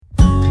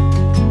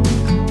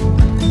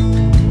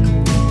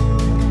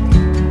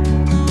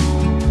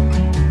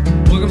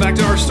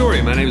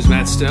Story. My name is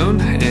Matt Stone,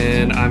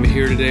 and I'm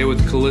here today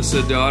with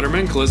Calissa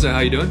Daughterman. Calissa, how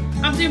you doing?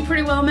 I'm doing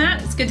pretty well,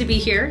 Matt. It's good to be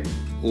here.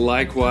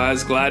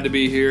 Likewise, glad to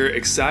be here.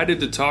 Excited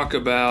to talk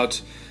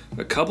about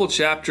a couple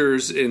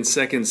chapters in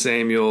 2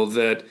 Samuel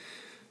that,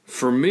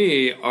 for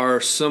me, are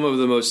some of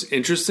the most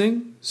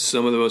interesting,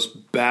 some of the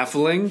most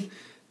baffling,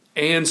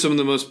 and some of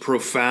the most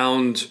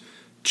profound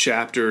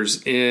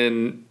chapters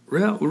in,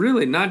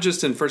 really, not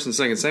just in 1 and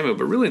 2 Samuel,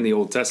 but really in the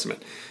Old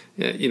Testament.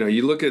 You know,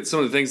 you look at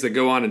some of the things that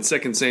go on in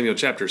 2 Samuel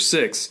chapter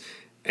 6,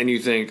 and you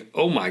think,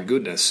 oh my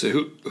goodness,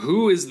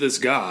 who is this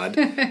God,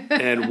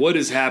 and what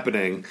is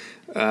happening?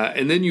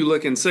 And then you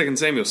look in 2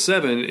 Samuel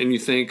 7, and you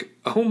think,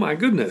 oh my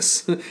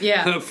goodness.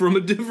 Yeah. From a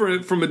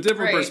different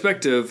Right.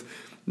 perspective,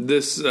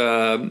 this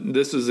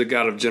is a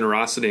God of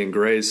generosity and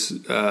grace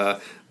that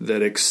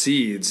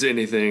exceeds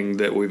anything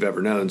that we've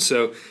ever known.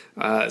 So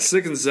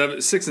 6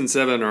 and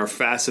 7 are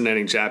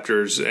fascinating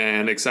chapters,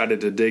 and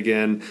excited to dig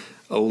in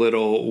a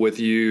little with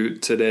you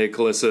today,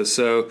 Calissa.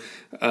 So,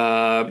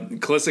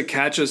 Calissa,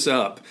 catch us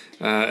up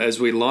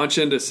as we launch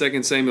into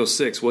 2 Samuel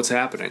 6. What's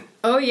happening?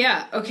 Oh,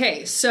 yeah.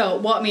 Okay. So,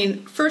 well, I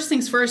mean, first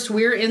things first,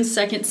 we're in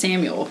 2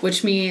 Samuel,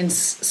 which means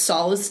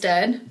Saul is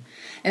dead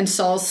and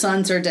Saul's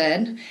sons are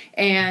dead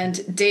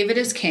and David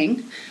is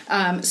king.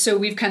 So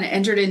we've kind of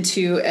entered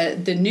into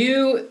the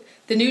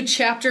new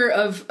chapter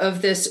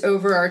of this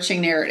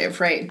overarching narrative,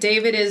 right?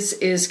 David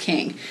is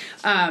king.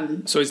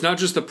 So he's not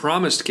just the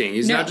promised king.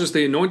 He's No. not just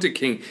the anointed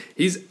king.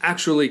 He's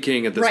actually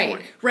king at this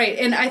point. Right.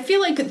 And I feel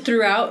like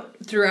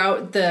throughout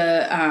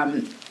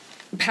the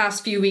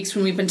past few weeks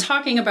when we've been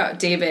talking about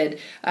David,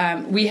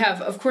 we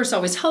have, of course,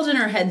 always held in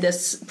our head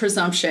this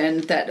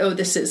presumption that, oh,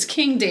 this is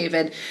King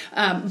David.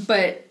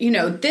 But, you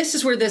know, this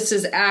is where this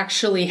is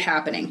actually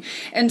happening.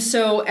 And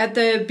so at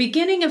the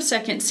beginning of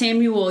 2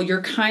 Samuel,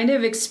 you're kind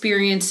of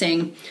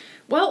experiencing,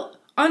 well,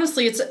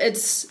 honestly,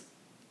 it's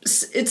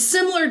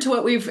similar to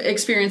what we've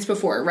experienced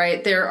before,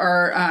 right? There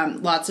are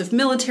lots of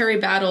military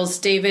battles.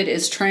 David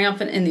is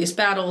triumphant in these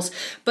battles.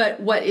 But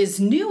what is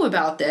new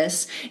about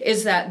this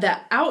is that the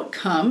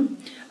outcome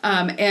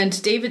and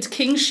David's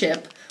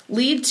kingship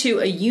lead to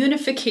a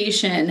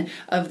unification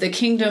of the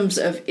kingdoms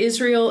of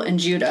Israel and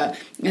Judah.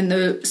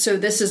 And so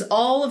this is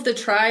all of the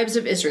tribes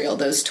of Israel,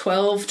 those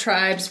 12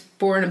 tribes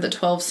born of the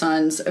 12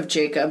 sons of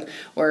Jacob,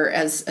 or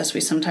as we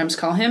sometimes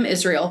call him,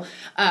 Israel.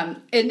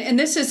 And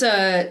this is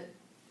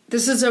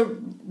a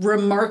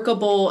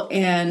remarkable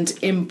and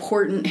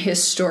important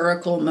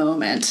historical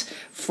moment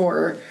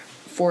for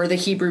the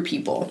Hebrew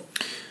people.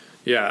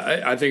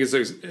 Yeah, I think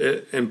it's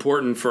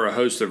important for a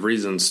host of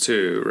reasons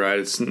too, right?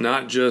 It's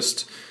not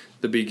just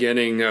the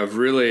beginning of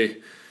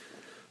really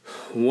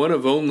one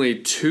of only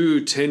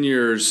 2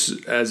 tenures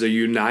as a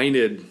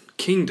united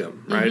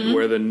kingdom, right? Mm-hmm.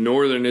 Where the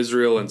northern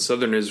Israel and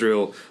southern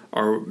Israel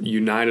are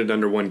united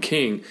under one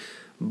king.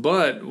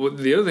 But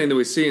the other thing that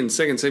we see in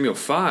 2 Samuel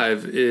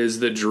 5 is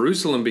that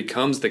Jerusalem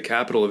becomes the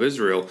capital of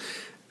Israel.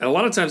 And a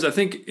lot of times I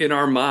think in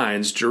our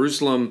minds,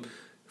 Jerusalem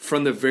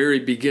from the very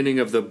beginning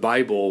of the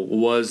Bible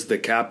was the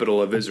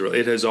capital of Israel.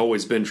 It has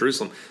always been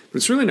Jerusalem. But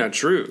it's really not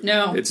true.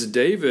 No. It's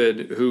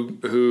David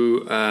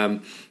who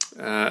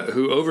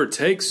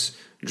overtakes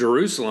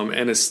Jerusalem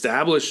and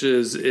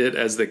establishes it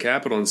as the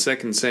capital in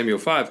 2 Samuel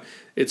 5.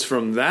 It's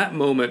from that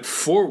moment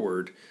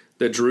forward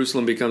that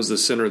Jerusalem becomes the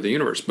center of the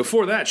universe.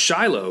 Before that,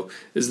 Shiloh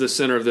is the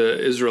center of the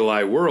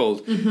Israelite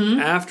world. Mm-hmm.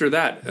 After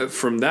that,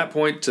 from that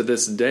point to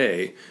this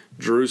day,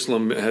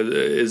 Jerusalem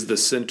is the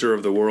center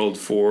of the world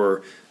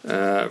for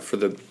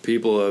the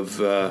people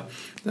of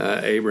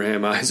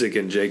Abraham, Isaac,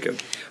 and Jacob.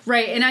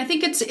 Right, and I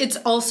think it's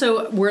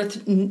also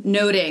worth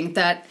noting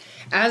that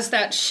as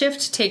that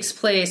shift takes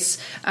place,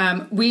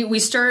 we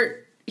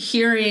start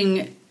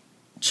hearing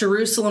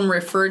Jerusalem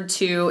referred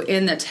to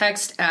in the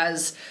text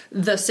as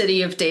the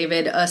city of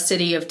David, a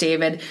city of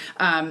David.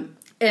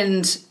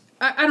 And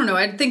I don't know,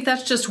 I think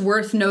that's just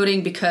worth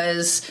noting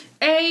because,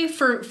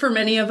 for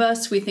many of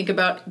us, we think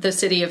about the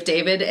city of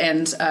David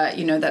and,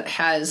 that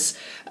has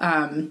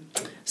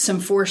some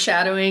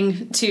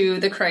foreshadowing to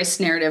the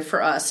Christ narrative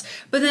for us.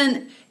 But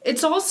then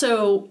it's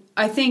also,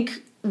 I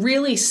think,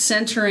 really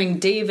centering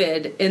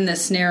David in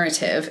this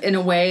narrative in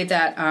a way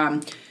that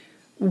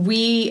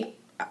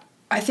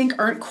I think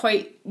aren't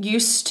quite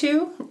used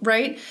to,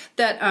 right?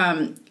 That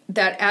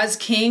as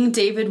king,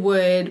 David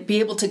would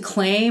be able to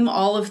claim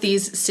all of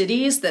these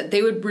cities, that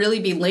they would really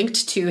be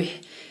linked to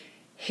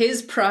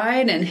his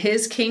pride and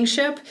his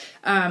kingship.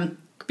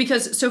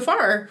 Because so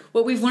far,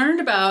 what we've learned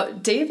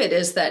about David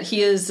is that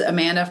he is a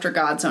man after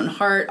God's own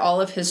heart. All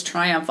of his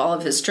triumph, all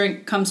of his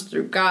strength comes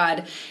through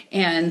God.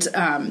 And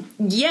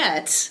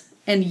yet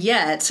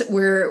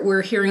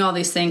we're hearing all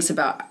these things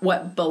about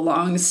what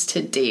belongs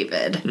to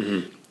David.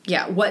 Mm-hmm.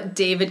 Yeah, what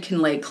David can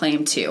lay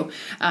claim to.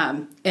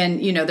 And,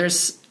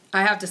 there's,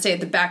 I have to say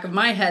at the back of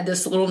my head,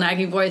 this little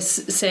nagging voice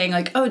saying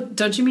like, oh,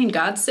 don't you mean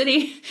God's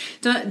city?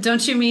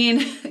 Don't you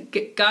mean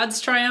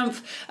God's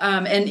triumph?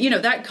 And,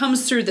 that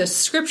comes through the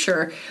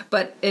scripture,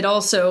 but it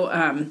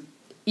also,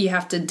 you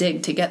have to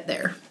dig to get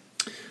there.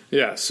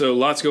 Yeah, so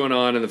lots going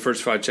on in the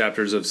first 5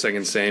 chapters of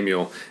 2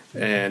 Samuel.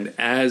 And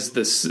as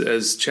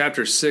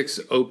chapter 6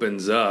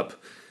 opens up,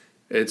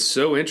 it's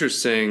so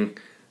interesting.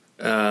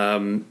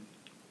 David's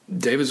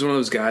one of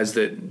those guys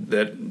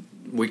that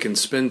we can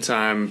spend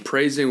time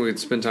praising, we can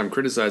spend time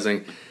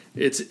criticizing.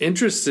 It's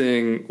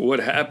interesting what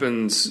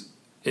happens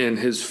in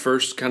his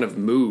first kind of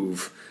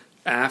move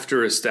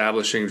after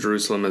establishing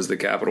Jerusalem as the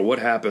capital. What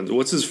happens?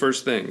 What's his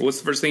first thing? What's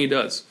the first thing he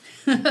does?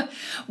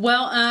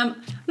 Well,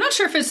 I'm not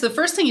sure if it's the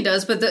first thing he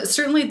does, but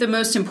certainly the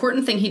most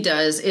important thing he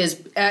does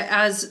is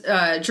as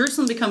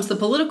Jerusalem becomes the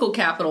political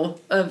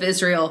capital of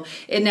Israel,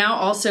 it now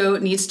also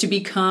needs to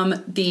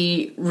become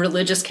the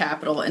religious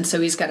capital. And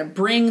so he's got to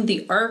bring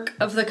the Ark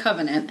of the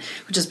Covenant,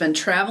 which has been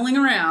traveling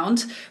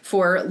around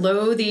for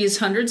these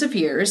hundreds of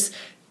years,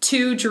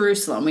 to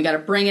Jerusalem. We got to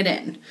bring it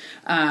in.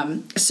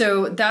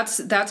 So that's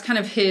kind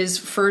of his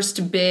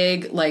first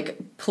big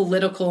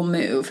political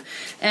move.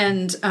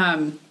 And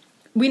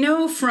we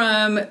know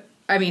from,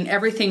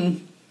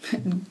 everything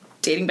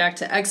dating back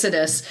to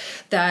Exodus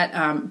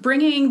that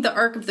bringing the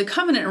Ark of the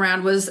Covenant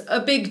around was a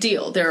big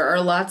deal. There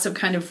are lots of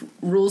kind of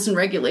rules and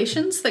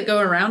regulations that go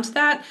around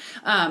that.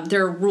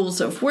 There are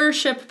rules of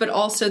worship, but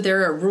also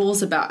there are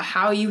rules about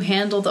how you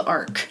handle the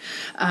Ark.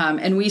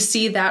 And we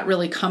see that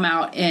really come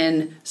out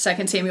in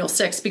 2 Samuel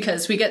 6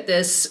 because we get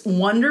this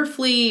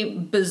wonderfully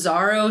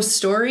bizarro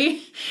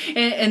story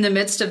in the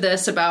midst of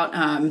this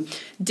about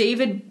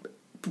David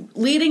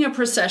leading a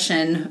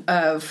procession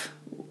of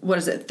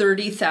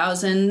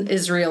 30,000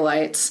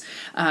 Israelites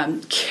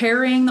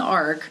carrying the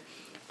ark.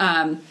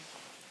 And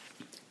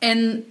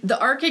the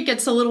ark, it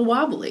gets a little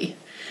wobbly.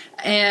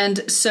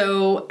 And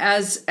so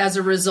as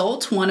a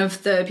result, one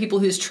of the people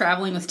who's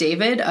traveling with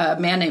David, a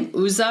man named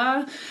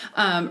Uzzah,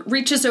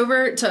 reaches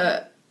over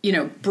to,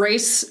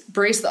 brace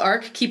the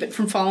ark, keep it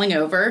from falling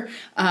over.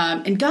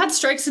 And God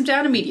strikes him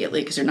down immediately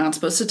because you're not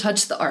supposed to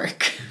touch the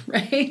ark,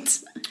 right?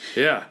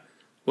 Yeah.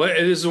 Well,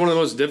 it is one of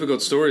the most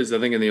difficult stories, I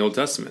think, in the Old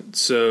Testament.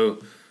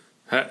 So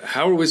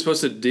how are we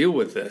supposed to deal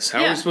with this?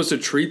 How are we supposed to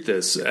treat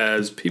this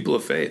as people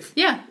of faith?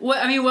 Yeah.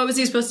 What was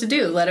he supposed to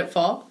do? Let it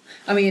fall?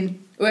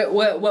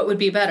 What would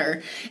be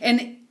better?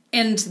 And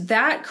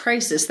that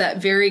crisis, that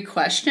very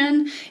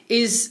question,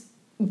 is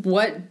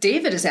what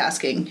David is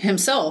asking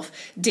himself.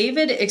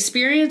 David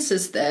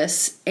experiences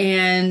this,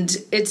 and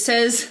it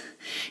says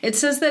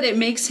that it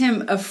makes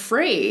him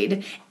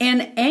afraid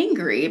and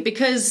angry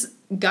because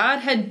God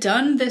had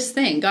done this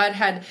thing. God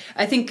had,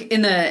 I think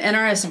in the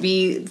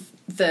NRSV,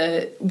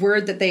 the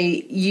word that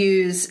they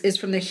use is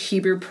from the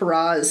Hebrew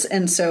paraz.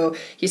 And so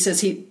he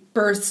says he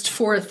burst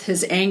forth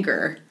his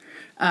anger,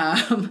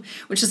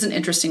 which is an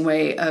interesting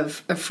way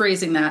of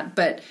phrasing that.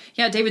 But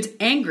yeah, David's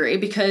angry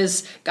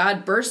because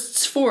God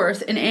bursts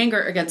forth in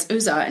anger against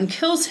Uzzah and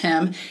kills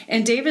him.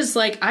 And David's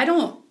like,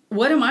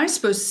 what am I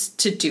supposed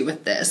to do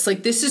with this?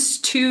 This is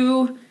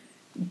too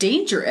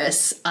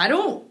dangerous. I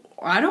don't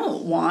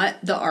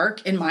want the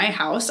ark in my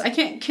house. I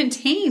can't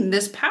contain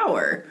this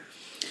power.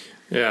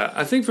 Yeah,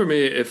 I think for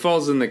me, it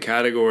falls in the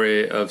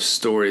category of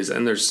stories,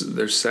 and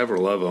there's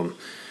several of them.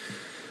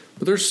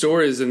 But there's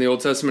stories in the Old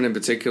Testament in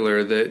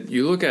particular that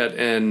you look at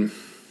and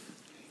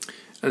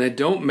they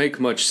don't make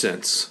much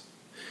sense.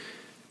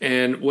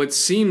 And what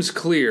seems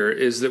clear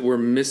is that we're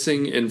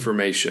missing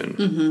information.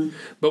 Mm-hmm.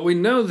 But we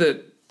know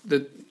that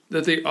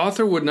the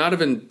author would not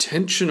have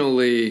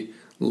intentionally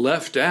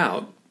left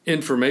out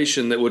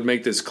information that would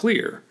make this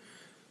clear.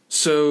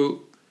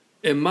 So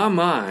in my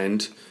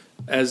mind,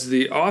 as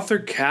the author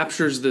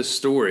captures this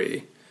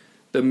story,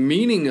 the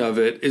meaning of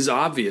it is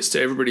obvious to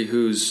everybody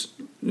who's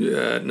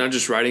not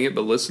just writing it,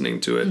 but listening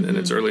to it in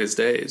its earliest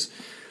days.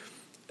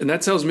 And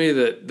that tells me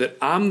that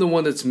I'm the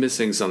one that's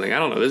missing something. I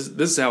don't know. This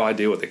is how I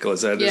deal with it,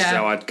 Calissa. This is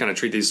how I kind of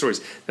treat these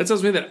stories. That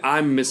tells me that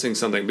I'm missing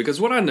something.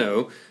 Because what I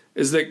know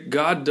is that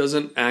God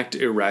doesn't act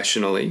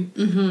irrationally.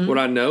 Mm-hmm. What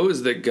I know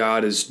is that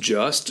God is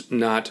just,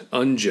 not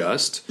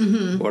unjust.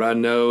 Mm-hmm. What I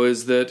know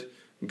is that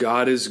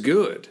God is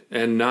good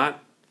and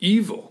not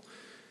evil.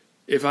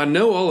 If I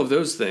know all of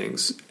those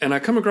things and I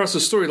come across a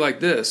story like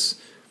this,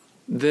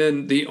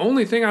 then the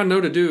only thing I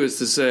know to do is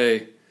to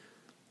say,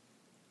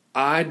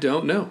 I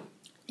don't know.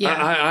 Yeah.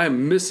 I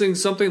am missing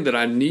something that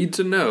I need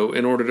to know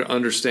in order to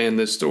understand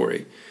this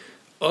story.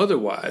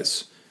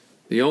 Otherwise,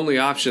 the only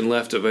option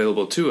left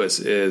available to us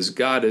is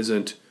God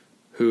isn't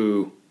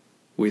who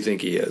we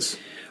think he is.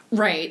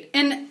 Right.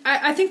 And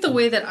I think the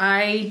way that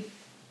I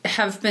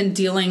have been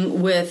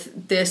dealing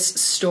with this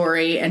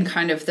story and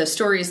kind of the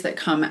stories that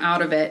come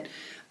out of it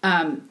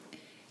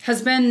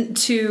has been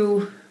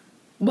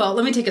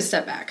let me take a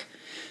step back.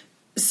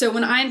 So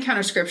when I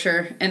encounter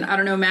scripture, and I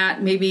don't know,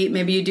 Matt, maybe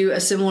you do a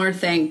similar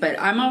thing, but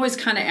I'm always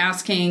kind of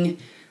asking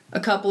a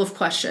couple of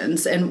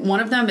questions. And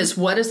one of them is,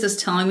 what is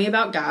this telling me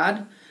about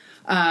God?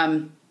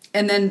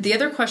 And then the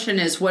other question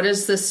is, what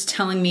is this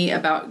telling me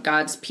about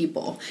God's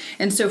people?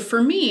 And so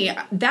for me,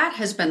 that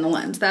has been the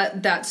lens,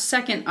 that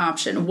second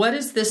option. What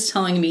is this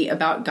telling me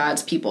about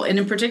God's people? And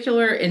in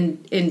particular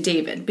in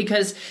David,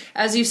 because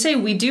as you say,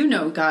 we do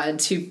know God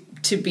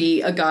to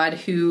be a God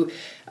who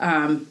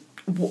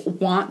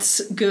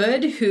wants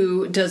good,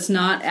 who does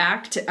not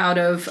act out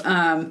of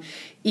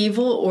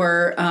evil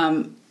or,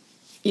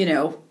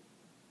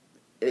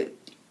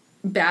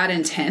 bad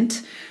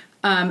intent.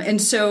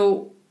 And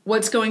so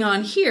what's going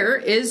on here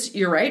is,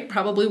 you're right,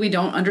 probably we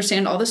don't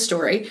understand all the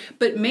story,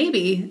 but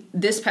maybe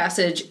this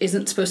passage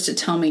isn't supposed to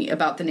tell me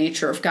about the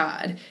nature of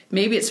God.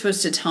 Maybe it's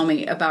supposed to tell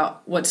me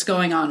about what's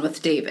going on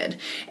with David.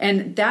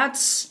 And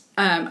that's,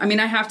 I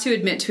have to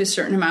admit to a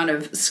certain amount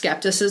of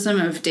skepticism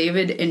of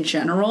David in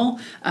general.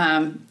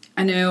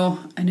 I know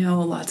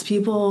lots of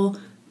people,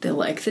 they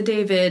like the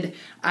David.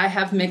 I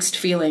have mixed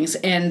feelings.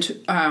 And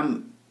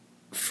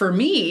for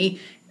me,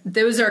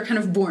 those are kind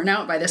of borne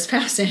out by this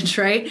passage,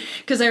 right?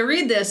 Because I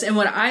read this, and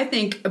what I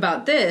think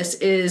about this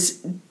is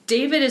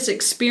David is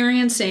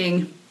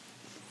intimidated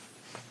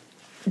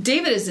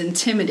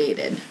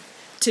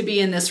to be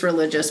in this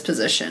religious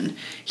position.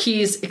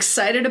 He's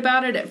excited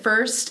about it at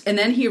first, and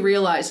then he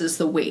realizes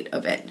the weight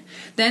of it.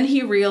 Then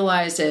he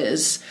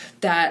realizes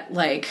that,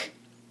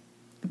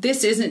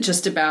 this isn't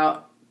just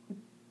about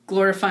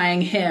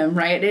glorifying him,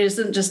 right? It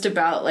isn't just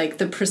about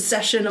the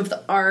procession of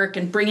the ark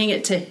and bringing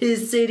it to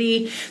his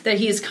city that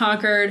he's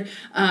conquered,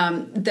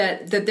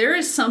 that there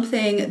is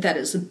something that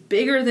is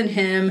bigger than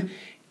him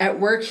at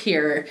work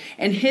here.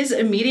 And his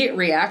immediate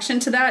reaction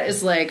to that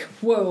is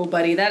whoa,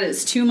 buddy, that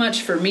is too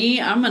much for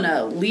me. I'm going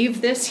to leave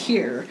this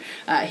here.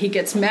 He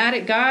gets mad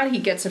at God. He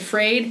gets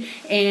afraid,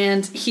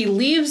 and he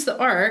leaves the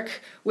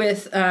ark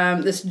with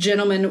this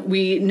gentleman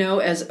we know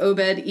as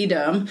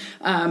Obed-Edom,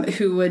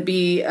 who would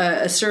be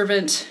a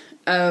servant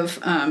of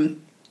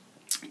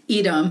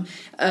Edom,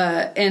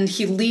 and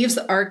he leaves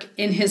the ark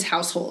in his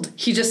household.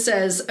 He just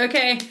says,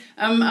 okay,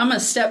 I'm going to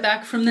step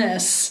back from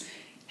this.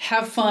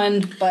 Have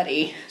fun,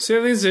 buddy. See, I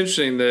think it's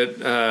interesting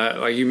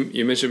that,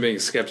 you mentioned being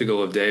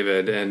skeptical of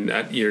David,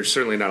 and you're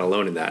certainly not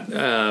alone in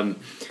that.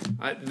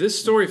 This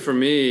story, for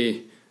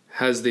me,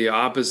 has the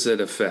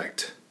opposite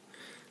effect.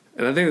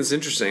 And I think that's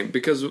interesting,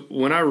 because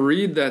when I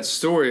read that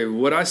story,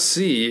 what I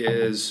see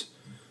is,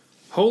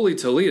 holy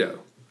Toledo,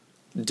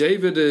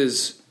 David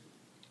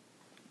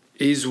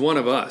he's one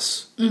of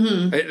us.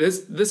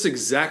 Mm-hmm. This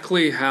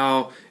exactly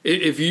how,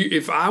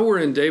 if I were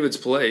in David's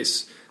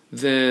place,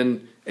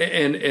 then...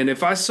 And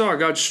if I saw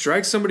God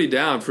strike somebody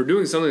down for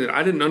doing something that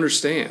I didn't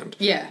understand,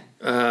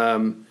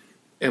 am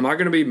I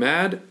going to be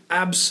mad?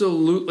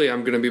 Absolutely,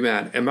 I'm going to be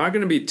mad. Am I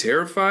going to be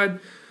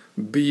terrified?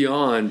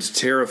 Beyond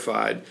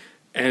terrified.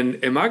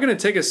 And am I going to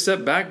take a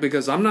step back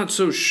because I'm not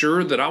so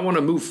sure that I want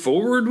to move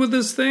forward with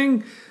this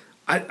thing?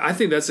 I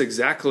think that's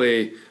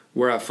exactly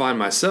where I find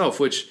myself,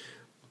 which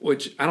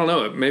I don't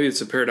know, maybe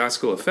it's a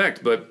paradoxical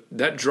effect, but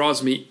that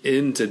draws me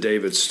into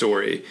David's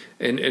story,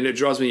 and it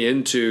draws me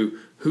into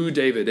who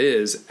David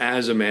is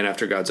as a man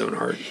after God's own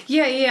heart.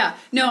 Yeah.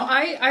 No,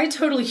 I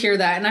totally hear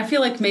that, and I feel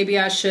like maybe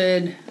I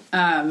should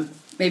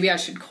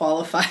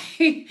qualify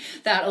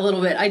that a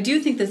little bit. I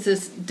do think that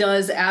this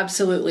does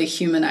absolutely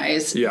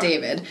humanize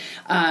David,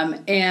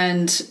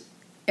 and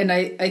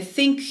I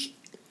think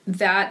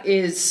that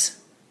is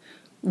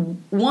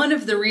one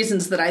of the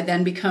reasons that I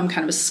then become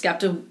kind of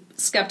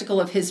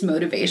skeptical of his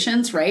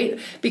motivations, right?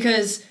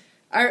 Because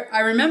I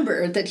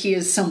remember that he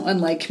is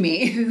someone like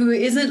me who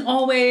isn't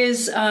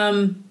always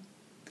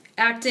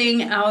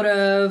acting out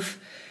of,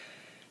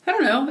 I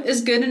don't know,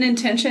 as good an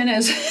intention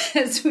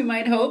as we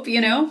might hope.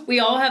 We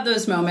all have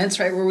those moments,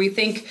 right, where we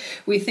think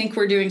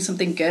we're doing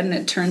something good and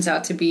it turns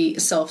out to be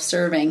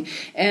self-serving.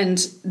 And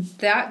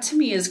that to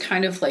me is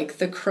kind of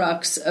the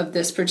crux of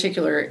this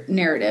particular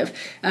narrative.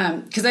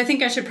 Because I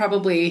think I should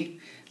probably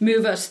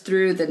move us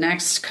through the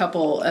next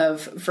couple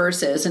of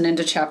verses and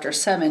into chapter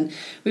 7.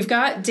 We've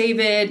got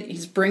David,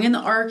 he's bringing the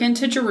ark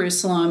into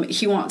Jerusalem.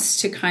 He wants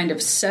to kind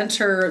of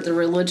center the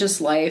religious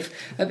life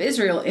of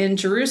Israel in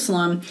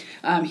Jerusalem.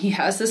 He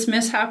has this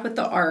mishap with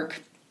the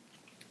ark,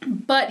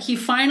 but he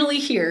finally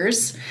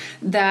hears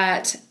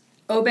that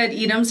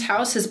Obed-Edom's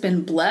house has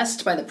been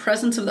blessed by the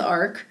presence of the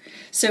ark.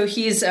 So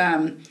he's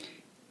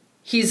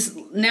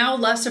now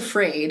less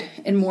afraid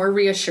and more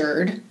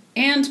reassured,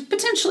 and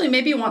potentially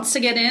maybe wants to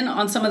get in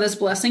on some of this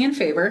blessing and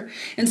favor.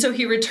 And so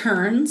he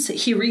returns,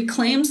 he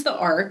reclaims the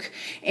ark,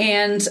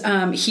 and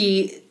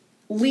he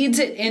leads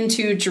it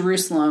into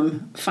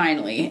Jerusalem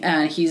finally.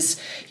 He's,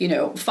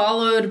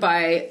 followed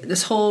by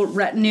this whole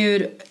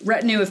retinue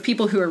of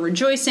people who are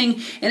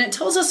rejoicing. And it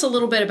tells us a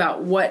little bit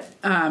about what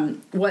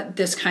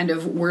this kind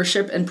of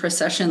worship and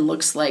procession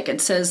looks like. It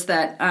says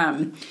that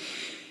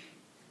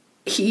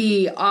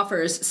he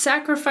offers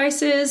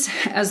sacrifices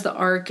as the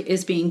ark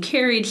is being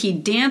carried. He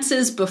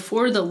dances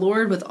before the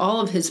Lord with all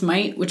of his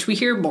might, which we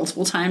hear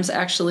multiple times,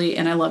 actually,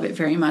 and I love it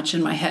very much.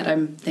 In my head,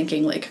 I'm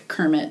thinking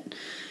Kermit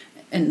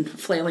and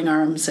flailing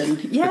arms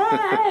and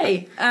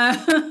yay!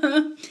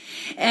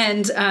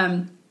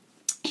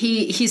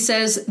 He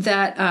says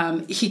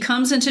that he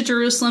comes into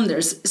Jerusalem.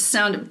 There's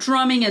sound of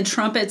drumming and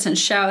trumpets and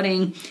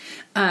shouting.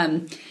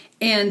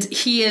 And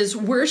he is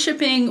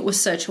worshiping with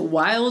such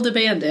wild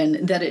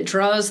abandon that it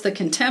draws the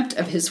contempt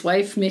of his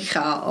wife,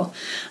 Michal.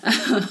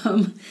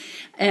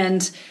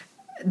 And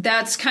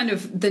that's kind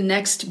of the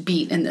next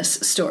beat in this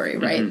story,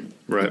 right?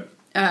 Right.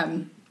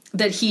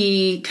 That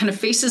he kind of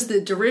faces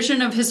the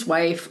derision of his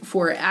wife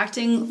for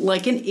acting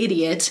like an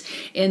idiot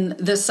in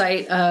the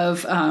sight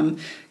of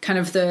kind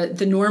of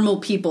the normal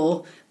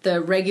people,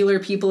 the regular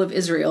people of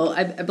Israel.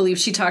 I believe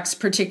she talks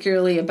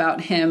particularly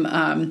about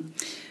him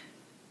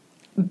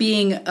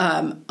being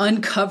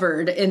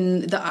uncovered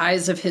in the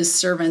eyes of his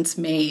servants'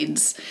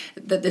 maids,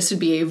 that this would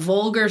be a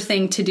vulgar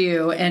thing to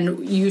do,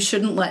 and you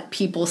shouldn't let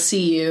people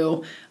see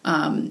you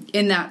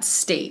in that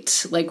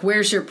state. Like,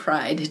 where's your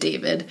pride,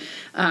 David?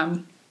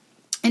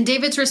 And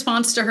David's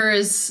response to her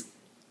is,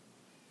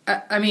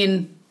 I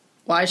mean,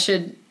 why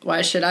should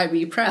I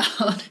be proud?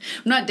 I'm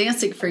not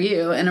dancing for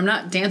you, and I'm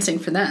not dancing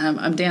for them.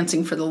 I'm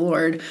dancing for the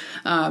Lord.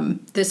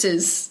 This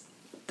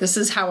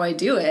is how I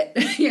do it.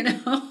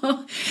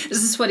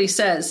 This is what he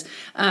says.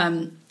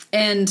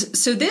 And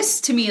so this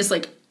to me is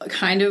like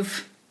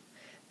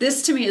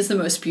this to me is the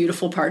most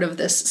beautiful part of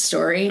this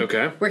story.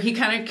 Okay. Where he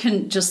kind of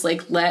can just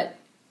like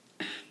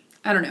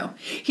I don't know.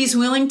 He's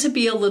willing to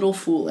be a little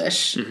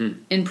foolish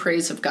in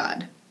praise of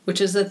God, which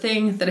is a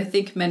thing that I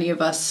think many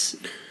of us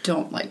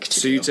don't like to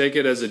do. So you take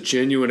it as a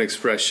genuine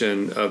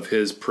expression of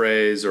his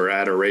praise or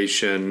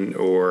adoration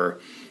or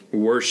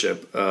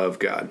worship of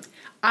God.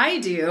 I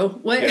do.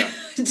 What? Yeah.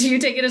 Do you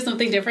take it as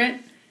something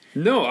different?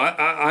 No,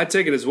 I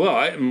take it as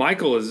well.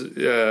 Michael is,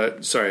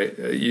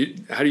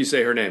 how do you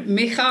say her name?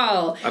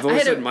 Michal. I've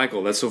always said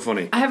Michael. That's so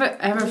funny. I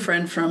have a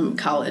friend from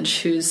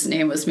college whose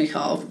name was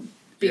Michal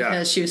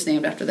because she was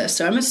named after this.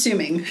 So I'm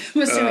assuming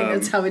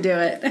that's how we do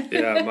it.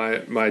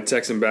 Yeah, my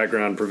Texan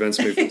background prevents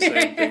me from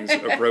saying things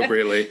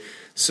appropriately.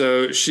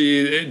 So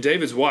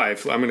David's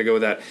wife, I'm going to go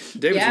with that.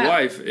 David's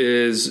wife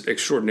is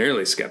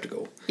extraordinarily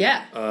skeptical.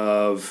 Yeah.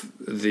 Of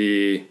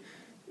the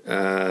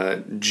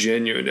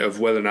of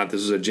whether or not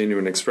this is a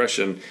genuine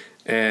expression,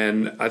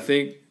 and I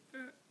think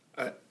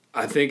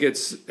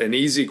it's an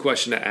easy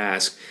question to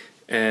ask,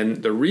 and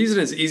the reason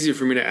it's easy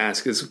for me to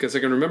ask is because I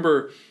can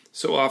remember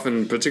so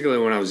often,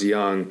 particularly when I was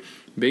young,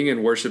 being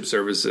in worship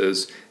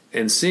services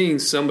and seeing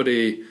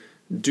somebody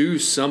do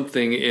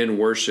something in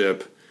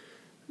worship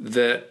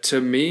that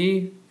to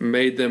me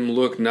made them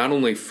look not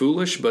only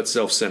foolish but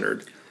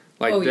self-centered.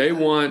 Like they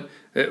want.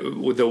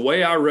 The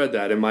way I read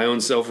that in my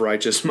own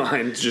self-righteous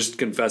mind, just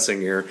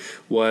confessing here,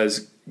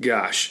 was,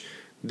 gosh,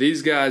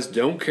 these guys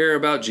don't care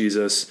about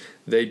Jesus.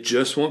 They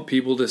just want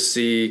people to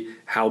see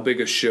how big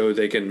a show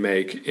they can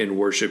make in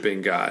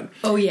worshiping God.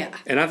 Oh, yeah.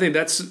 And I think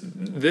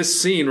this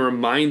scene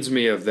reminds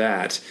me of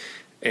that.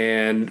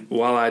 And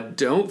while I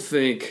don't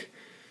think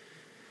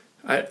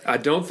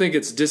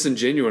it's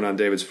disingenuous on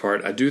David's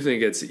part, I do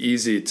think it's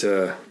easy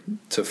to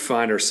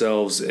find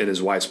ourselves in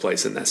his wife's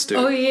place in that too.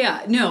 Oh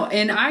yeah, no,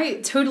 and I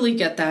totally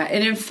get that.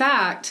 And in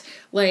fact,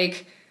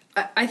 like,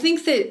 I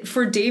think that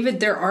for David,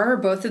 there are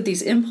both of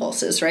these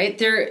impulses, right?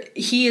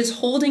 He is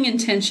holding in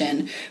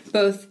tension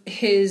both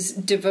his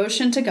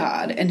devotion to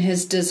God and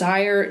his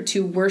desire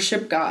to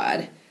worship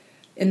God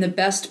in the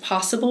best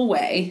possible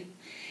way,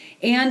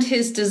 and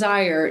his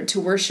desire to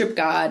worship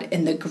God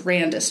in the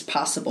grandest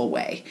possible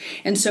way.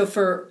 And so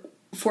for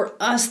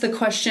us, the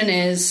question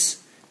is,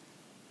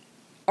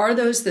 are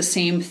those the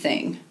same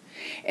thing?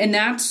 And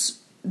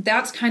that's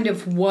kind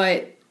of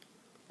what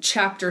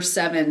chapter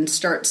 7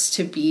 starts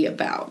to be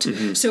about.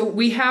 Mm-hmm. So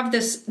we have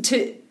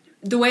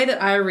the way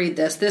that I read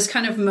this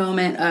kind of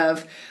moment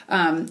of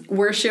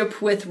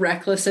worship with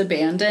reckless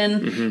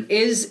abandon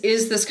is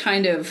this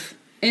kind of,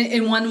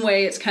 in one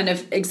way, it's kind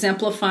of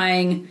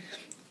exemplifying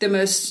the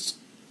most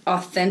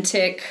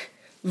authentic,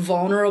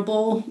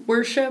 vulnerable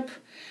worship.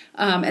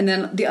 And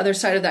then the other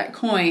side of that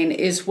coin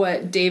is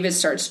what David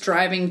starts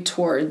driving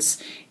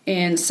towards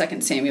in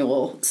 2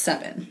 Samuel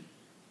 7.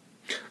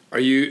 Are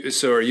you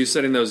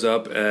setting those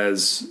up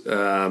as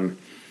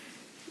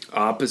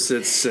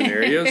opposite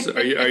scenarios?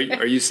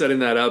 Are you setting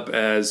that up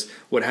as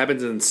what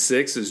happens in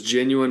 6 is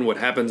genuine, what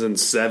happens in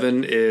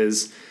 7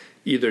 is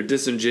either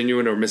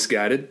disingenuous or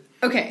misguided?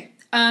 Okay.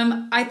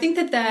 I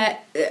think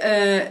that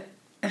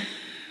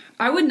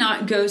I would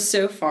not go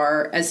so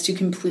far as to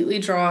completely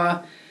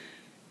draw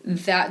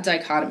that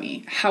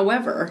dichotomy.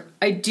 However,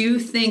 I do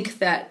think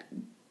that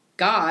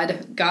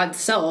God's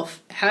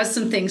self, has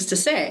some things to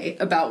say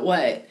about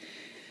what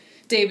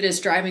David is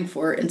driving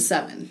for in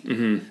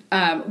 7,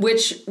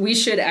 which we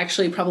should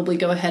actually probably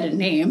go ahead and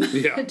name.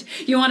 Yeah.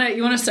 You want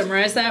to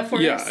summarize that for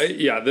us?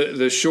 Yeah.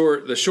 The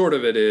short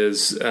of it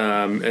is,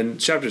 and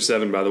chapter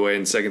 7, by the way,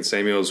 in 2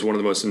 Samuel is one of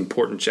the most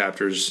important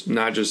chapters,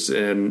 not just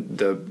in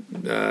the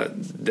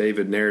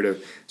David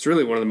narrative. It's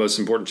really one of the most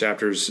important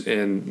chapters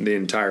in the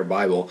entire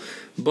Bible.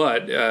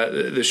 But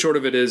the short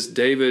of it is,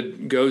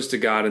 David goes to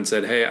God and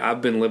said, "Hey,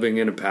 I've been living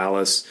in a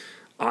palace.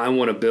 I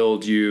want to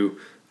build you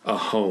a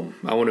home.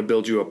 I want to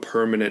build you a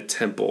permanent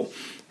temple."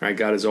 Right?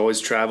 God has always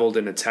traveled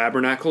in a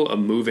tabernacle, a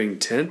moving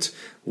tent,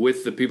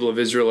 with the people of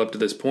Israel up to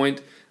this point,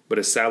 but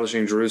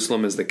establishing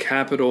Jerusalem as the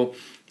capital.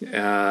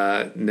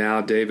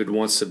 Now David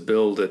wants to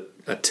build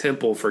a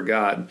temple for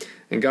God.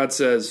 And God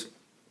says,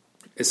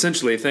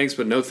 essentially, thanks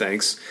but no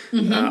thanks.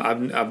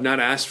 I've not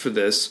asked for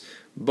this,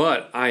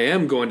 but I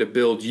am going to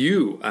build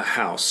you a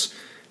house.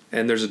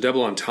 And there's a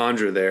double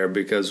entendre there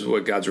because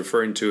what God's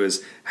referring to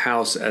is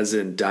house as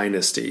in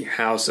dynasty,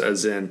 house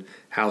as in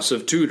House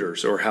of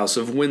Tudors or House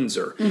of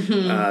Windsor.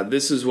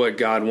 This is what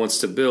God wants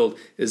to build,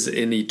 is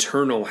an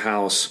eternal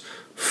house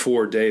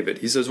for David.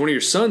 He says, one of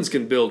your sons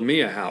can build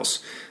me a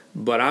house,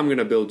 but I'm going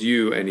to build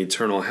you an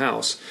eternal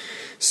house.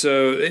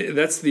 So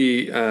that's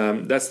the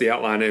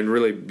outline, and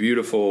really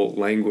beautiful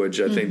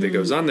language, I think, that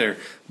goes on there.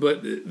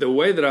 But the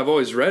way that I've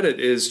always read it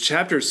is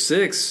chapter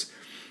 6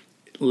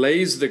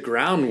 lays the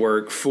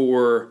groundwork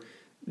for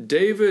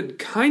David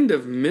kind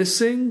of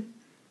missing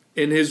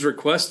in his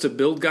request to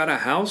build God a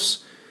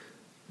house.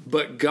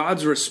 But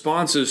God's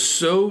response is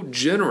so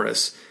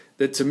generous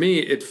that to me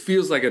it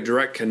feels like a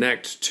direct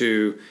connect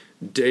to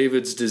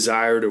David's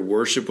desire to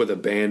worship with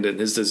abandon,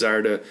 his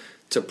desire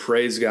to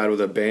praise God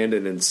with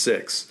abandon in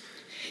 6.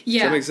 Yeah.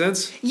 Does that make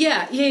sense?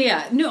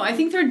 Yeah. No, I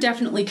think they're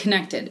definitely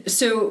connected.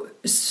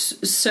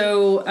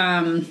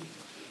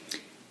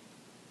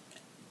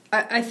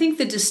 I think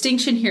the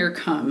distinction here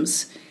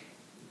comes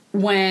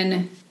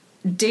when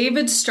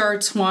David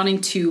starts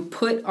wanting to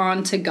put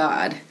onto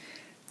God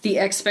the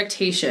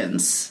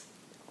expectations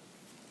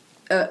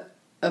of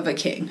a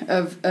king,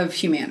 of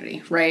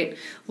humanity, right?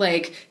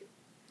 Like,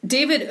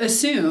 David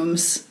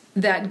assumes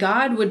that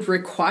God would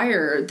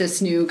require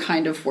this new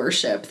kind of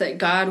worship, that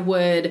God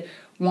would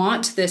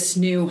want this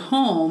new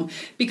home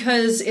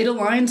because it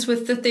aligns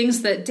with the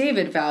things that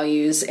David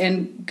values.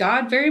 And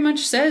God very much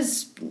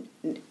says,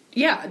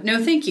 yeah,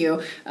 no, thank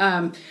you.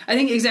 I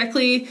think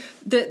exactly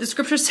the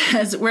scripture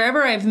says,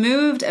 wherever I've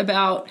moved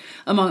about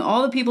among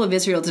all the people of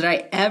Israel, did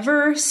I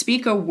ever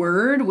speak a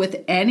word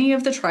with any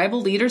of the tribal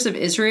leaders of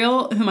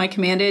Israel, whom I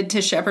commanded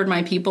to shepherd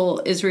my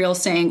people Israel,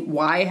 saying,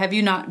 why have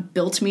you not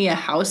built me a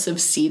house of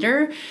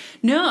cedar?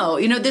 No,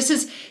 this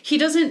is, he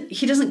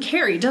doesn't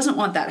care. He doesn't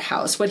want that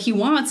house. What he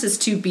wants is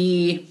to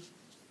be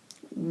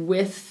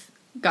with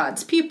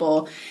God's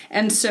people.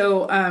 And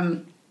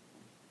so,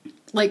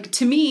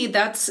 to me,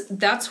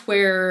 that's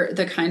where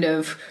the kind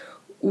of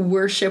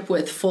worship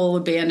with full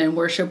abandon,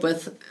 worship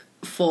with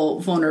full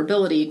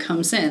vulnerability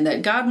comes in,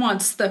 that God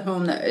wants the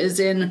home that is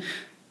in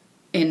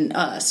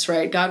us,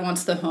 right? God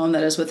wants the home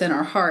that is within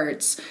our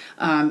hearts.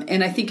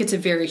 And I think it's a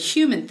very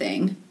human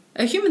thing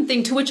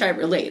to which I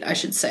relate, I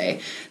should say,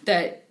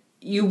 that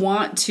you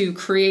want to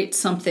create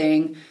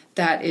something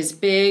that is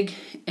big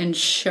and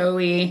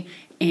showy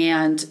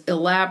and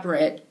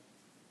elaborate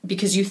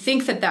because you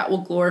think that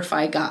will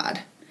glorify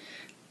God.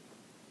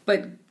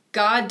 But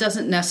God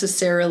doesn't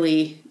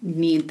necessarily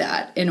need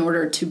that in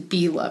order to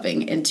be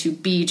loving and to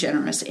be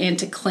generous and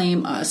to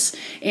claim us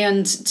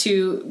and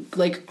to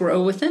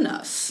grow within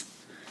us.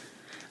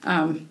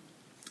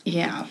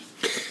 Yeah.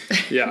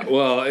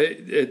 Well,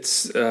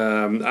 it's.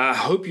 I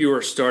hope you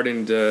are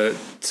starting to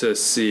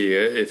see,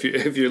 if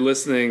you're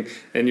listening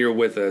and you're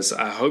with us,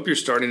 I hope you're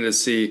starting to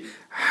see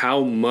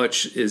how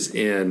much is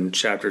in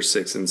chapter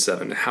 6 and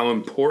 7, how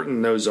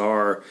important those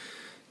are.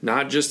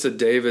 Not just to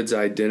David's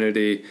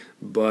identity,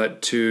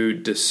 but to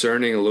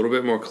discerning a little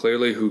bit more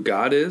clearly who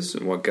God is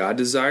and what God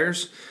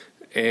desires,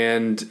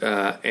 and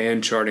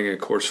charting a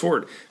course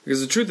forward. Because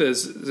the truth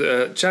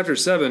is, chapter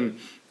 7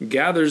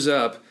 gathers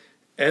up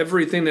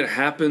everything that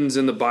happens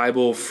in the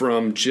Bible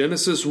from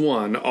Genesis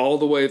 1 all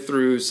the way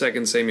through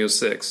 2 Samuel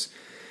 6.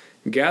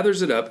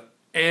 Gathers it up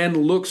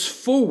and looks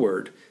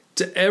forward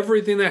to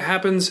everything that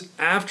happens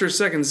after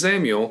 2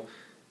 Samuel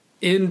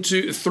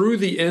through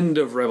the end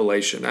of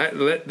Revelation.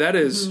 That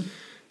is,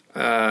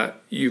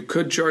 you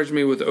could charge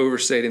me with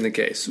overstating the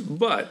case,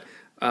 but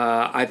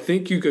I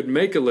think you could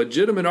make a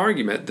legitimate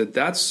argument that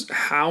that's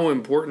how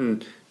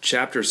important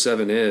chapter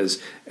 7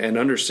 is, and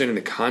understanding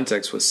the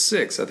context with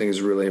 6, I think,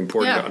 is really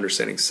important to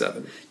understanding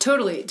 7.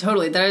 Totally.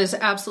 That is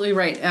absolutely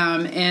right.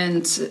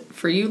 And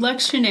for you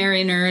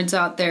lectionary nerds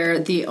out there,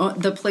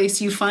 the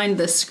place you find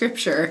the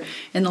scripture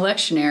in the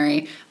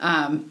lectionary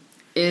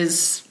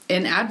is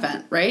in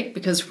Advent, right?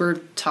 Because we're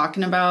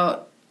talking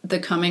about the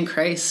coming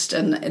Christ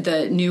and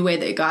the new way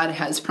that God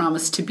has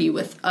promised to be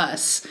with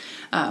us,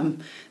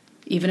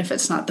 even if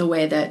it's not the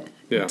way that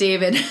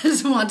David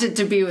has wanted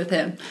to be with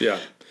him. Yeah.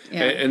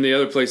 And the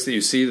other place that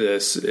you see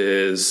this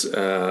is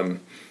on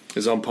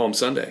Palm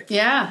Sunday.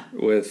 Yeah.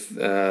 With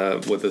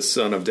the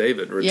son of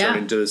David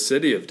returning to the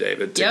city of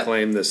David to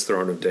claim this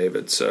throne of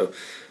David. So,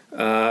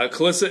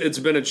 Calissa, it's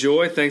been a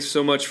joy. Thanks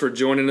so much for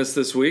joining us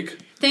this week.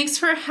 Thanks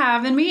for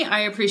having me. I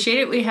appreciate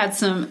it. We had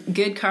some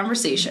good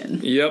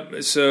conversation.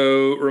 Yep.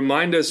 So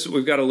remind us,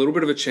 we've got a little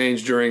bit of a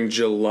change during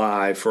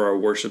July for our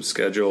worship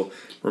schedule.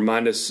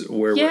 Remind us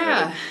where we're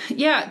headed.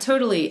 Yeah,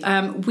 totally.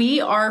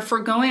 We are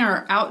foregoing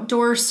our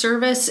outdoor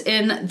service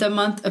in the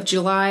month of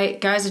July.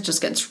 Guys, it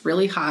just gets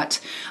really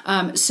hot.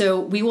 So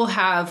we will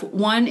have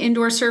one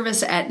indoor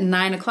service at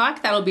 9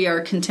 o'clock. That'll be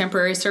our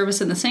contemporary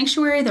service in the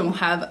sanctuary. Then we'll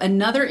have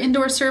another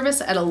indoor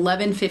service at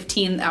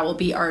 11:15. That will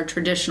be our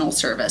traditional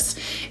service.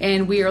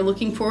 And we are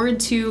looking forward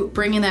to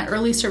bringing that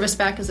early service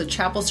back as a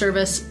chapel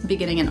service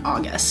beginning in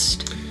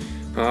August.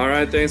 All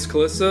right, thanks,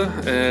 Calissa,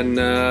 and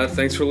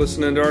thanks for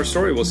listening to Our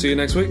Story. We'll see you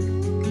next week.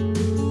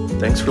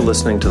 Thanks for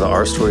listening to the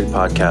Our Story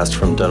podcast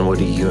from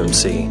Dunwoody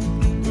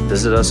UMC.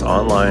 Visit us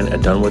online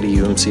at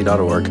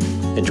dunwoodyumc.org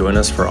and join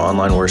us for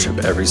online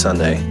worship every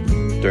Sunday.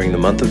 During the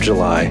month of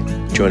July,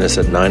 join us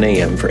at 9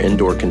 a.m. for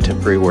indoor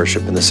contemporary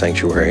worship in the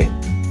sanctuary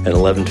and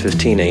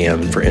 11:15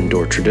 a.m. for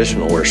indoor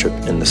traditional worship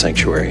in the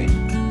sanctuary.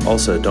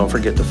 Also, don't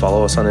forget to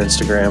follow us on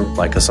Instagram,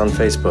 like us on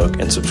Facebook,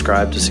 and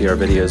subscribe to see our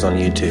videos on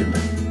YouTube.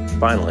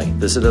 Finally,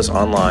 visit us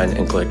online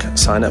and click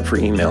Sign Up for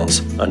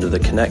Emails under the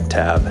Connect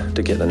tab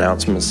to get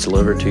announcements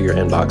delivered to your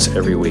inbox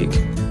every week.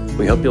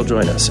 We hope you'll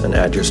join us and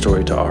add your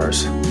story to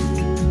ours.